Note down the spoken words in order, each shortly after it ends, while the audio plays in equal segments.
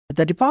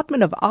The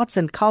Department of Arts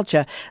and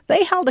Culture,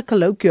 they held a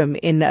colloquium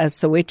in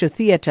Soweto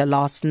Theatre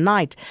last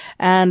night,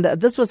 and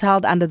this was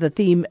held under the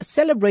theme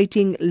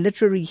Celebrating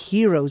Literary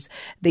Heroes.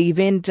 The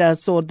event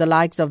saw the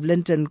likes of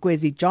Linton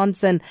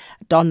Kwesi-Johnson,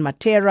 Don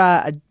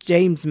Mattera,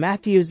 James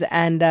Matthews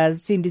and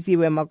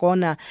Sindiwe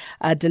Magona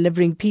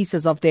delivering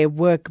pieces of their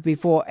work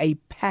before a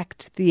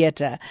packed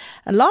theatre.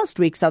 And last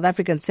week, South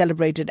Africans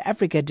celebrated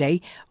Africa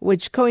Day,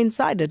 which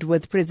coincided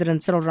with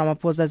President Cyril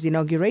Ramaphosa's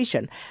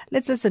inauguration.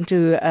 Let's listen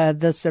to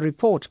this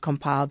report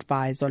compiled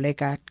by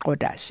Zoleka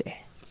Qodashe.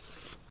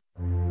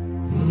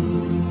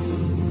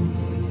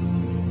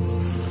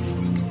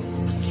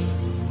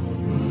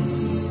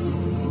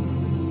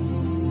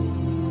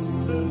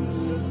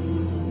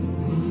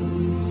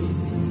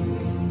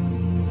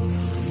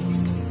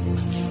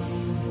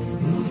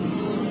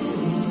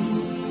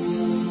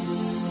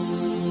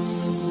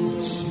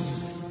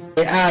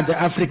 We are the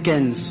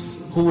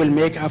Africans who will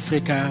make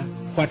Africa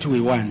what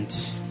we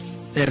want.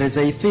 There is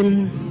a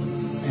theme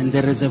and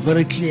there is a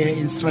very clear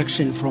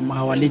instruction from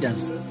our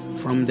leaders,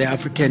 from the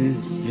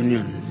African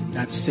Union,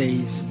 that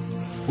says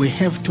we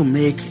have to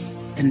make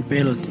and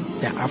build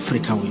the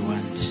Africa we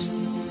want.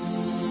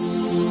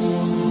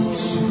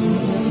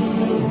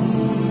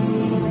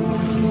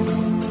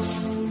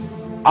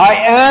 I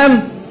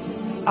am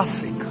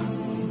Africa.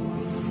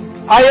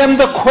 I am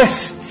the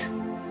quest,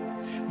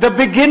 the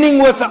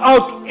beginning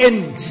without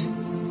end,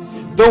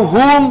 the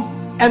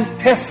womb and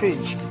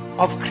passage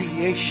of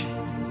creation.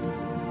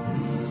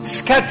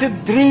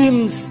 Scattered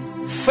dreams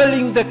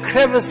filling the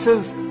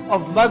crevices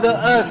of Mother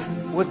Earth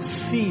with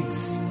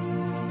seeds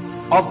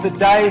of the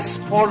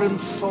diasporan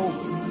soul,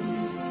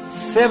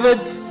 severed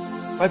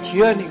but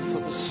yearning for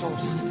the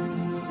source.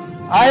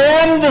 I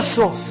am the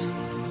source,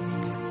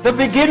 the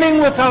beginning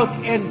without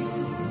end.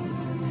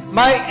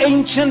 My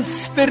ancient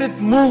spirit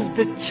moved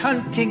the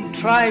chanting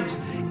tribes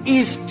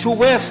east to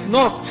west,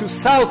 north to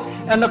south,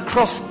 and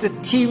across the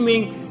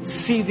teeming,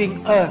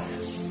 seething earth.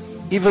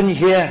 Even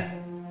here,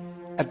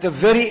 at the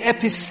very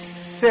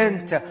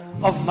epicenter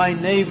of my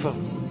navel,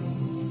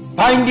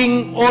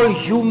 binding all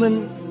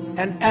human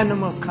and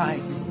animal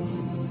kind.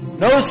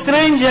 No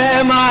stranger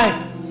am I.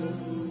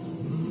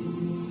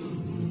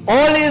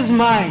 All is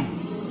mine,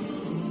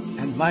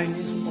 and mine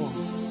is all.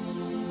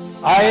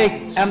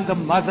 I am the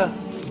mother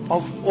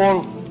of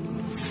all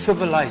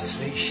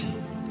civilization.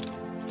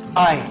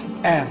 I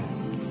am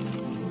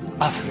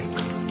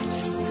Africa.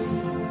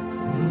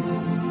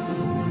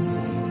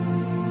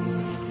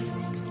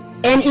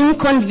 An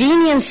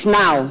inconvenience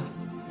now,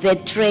 the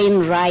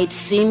train ride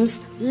seems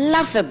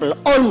laughable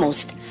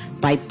almost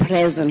by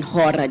present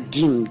horror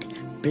dimmed,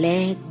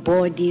 black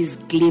bodies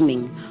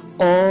gleaming,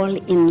 all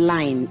in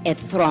line, a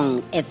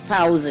throng,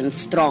 1,000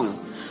 strong,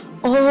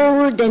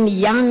 old and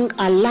young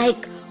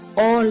alike,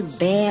 all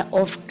bare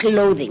of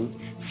clothing,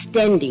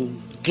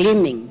 standing,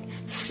 gleaming,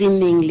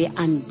 seemingly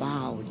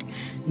unbowed,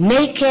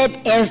 naked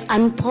as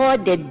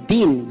unpowdered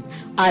bean,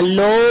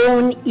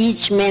 alone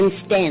each man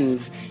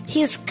stands,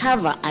 his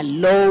cover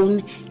alone,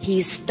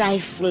 his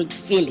stifled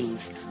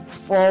feelings.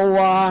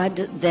 Forward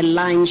the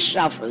line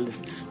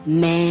shuffles,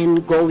 men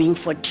going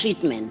for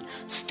treatment,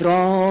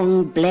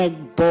 strong black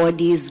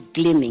bodies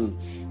gleaming,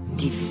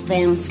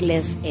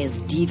 defenseless as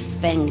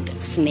defanged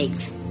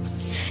snakes.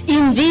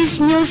 In this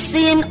new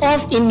scene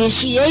of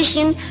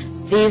initiation,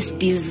 this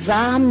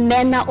bizarre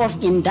manner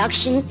of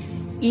induction,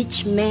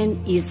 each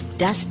man is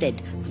dusted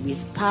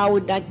with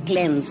powder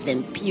cleansed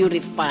and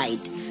purified.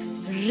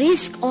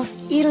 Risk of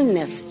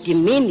illness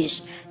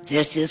diminished.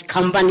 This is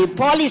company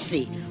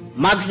policy.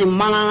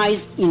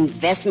 Maximize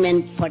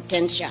investment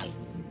potential.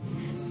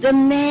 The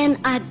men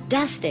are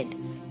dusted.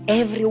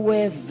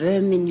 Everywhere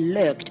vermin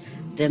lurked.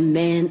 The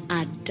men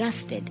are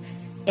dusted.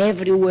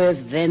 Everywhere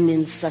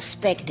vermin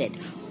suspected.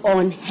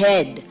 On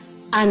head,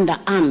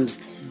 underarms,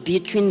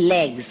 between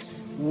legs.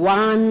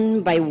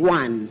 One by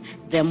one,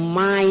 the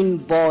mine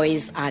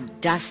boys are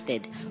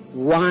dusted.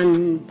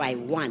 One by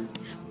one.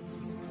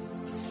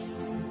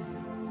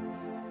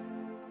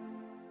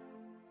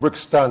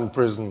 Brixton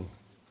Prison,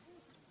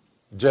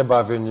 Jeb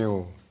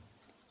Avenue,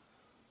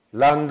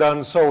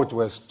 London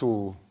Southwest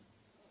 2,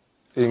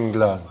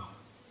 England.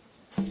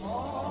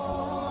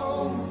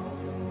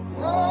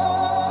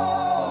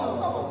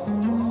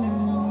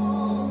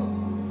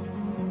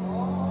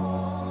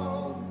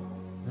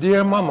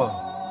 Dear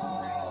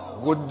Mama,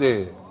 good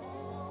day.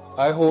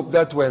 I hope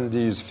that when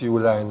these few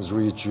lines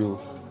reach you,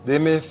 they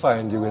may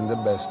find you in the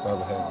best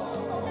of health.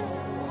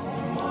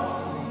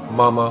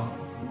 Mama,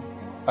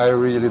 I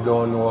really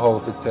don't know how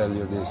to tell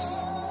you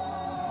this,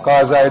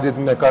 cause I did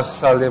make a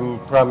solemn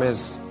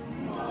promise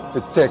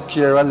to take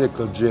care of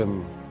little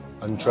Jim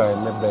and try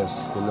my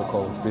best to look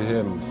out for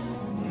him.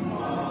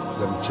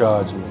 Them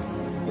charge me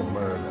with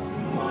murder.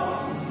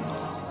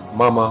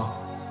 Mama,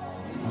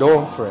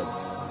 don't fret.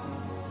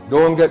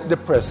 Don't get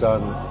depressed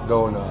and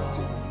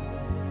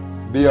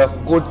downhearted. Be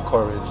of good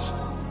courage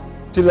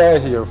till I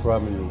hear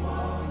from you.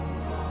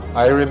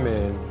 I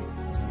remain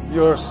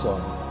your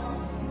son,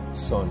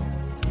 Sonny.